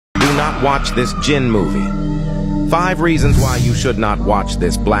not watch this Sijjin movie. 5 reasons why you should not watch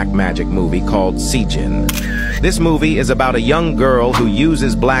this black magic movie called Sijjin. This movie is about a young girl who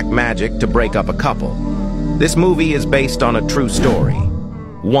uses black magic to break up a couple. This movie is based on a true story.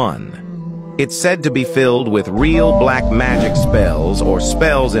 1. It's said to be filled with real black magic spells or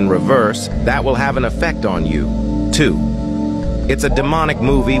spells in reverse that will have an effect on you. 2. It's a demonic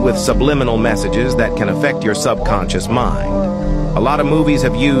movie with subliminal messages that can affect your subconscious mind. A lot of movies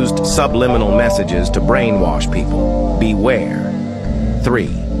have used subliminal messages to brainwash people. Beware. 3.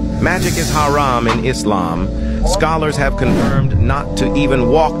 Magic is haram in Islam. Scholars have confirmed not to even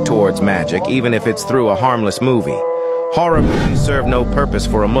walk towards magic, even if it's through a harmless movie. Horror movies serve no purpose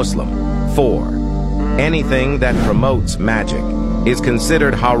for a Muslim. 4. Anything that promotes magic is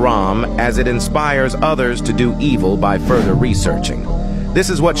considered haram as it inspires others to do evil by further researching. This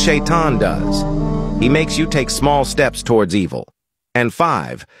is what Shaitan does. He makes you take small steps towards evil. And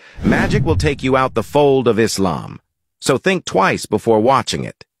 5. Magic will take you out the fold of Islam. So think twice before watching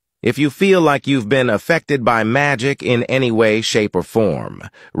it. If you feel like you've been affected by magic in any way, shape, or form,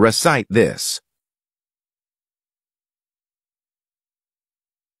 recite this.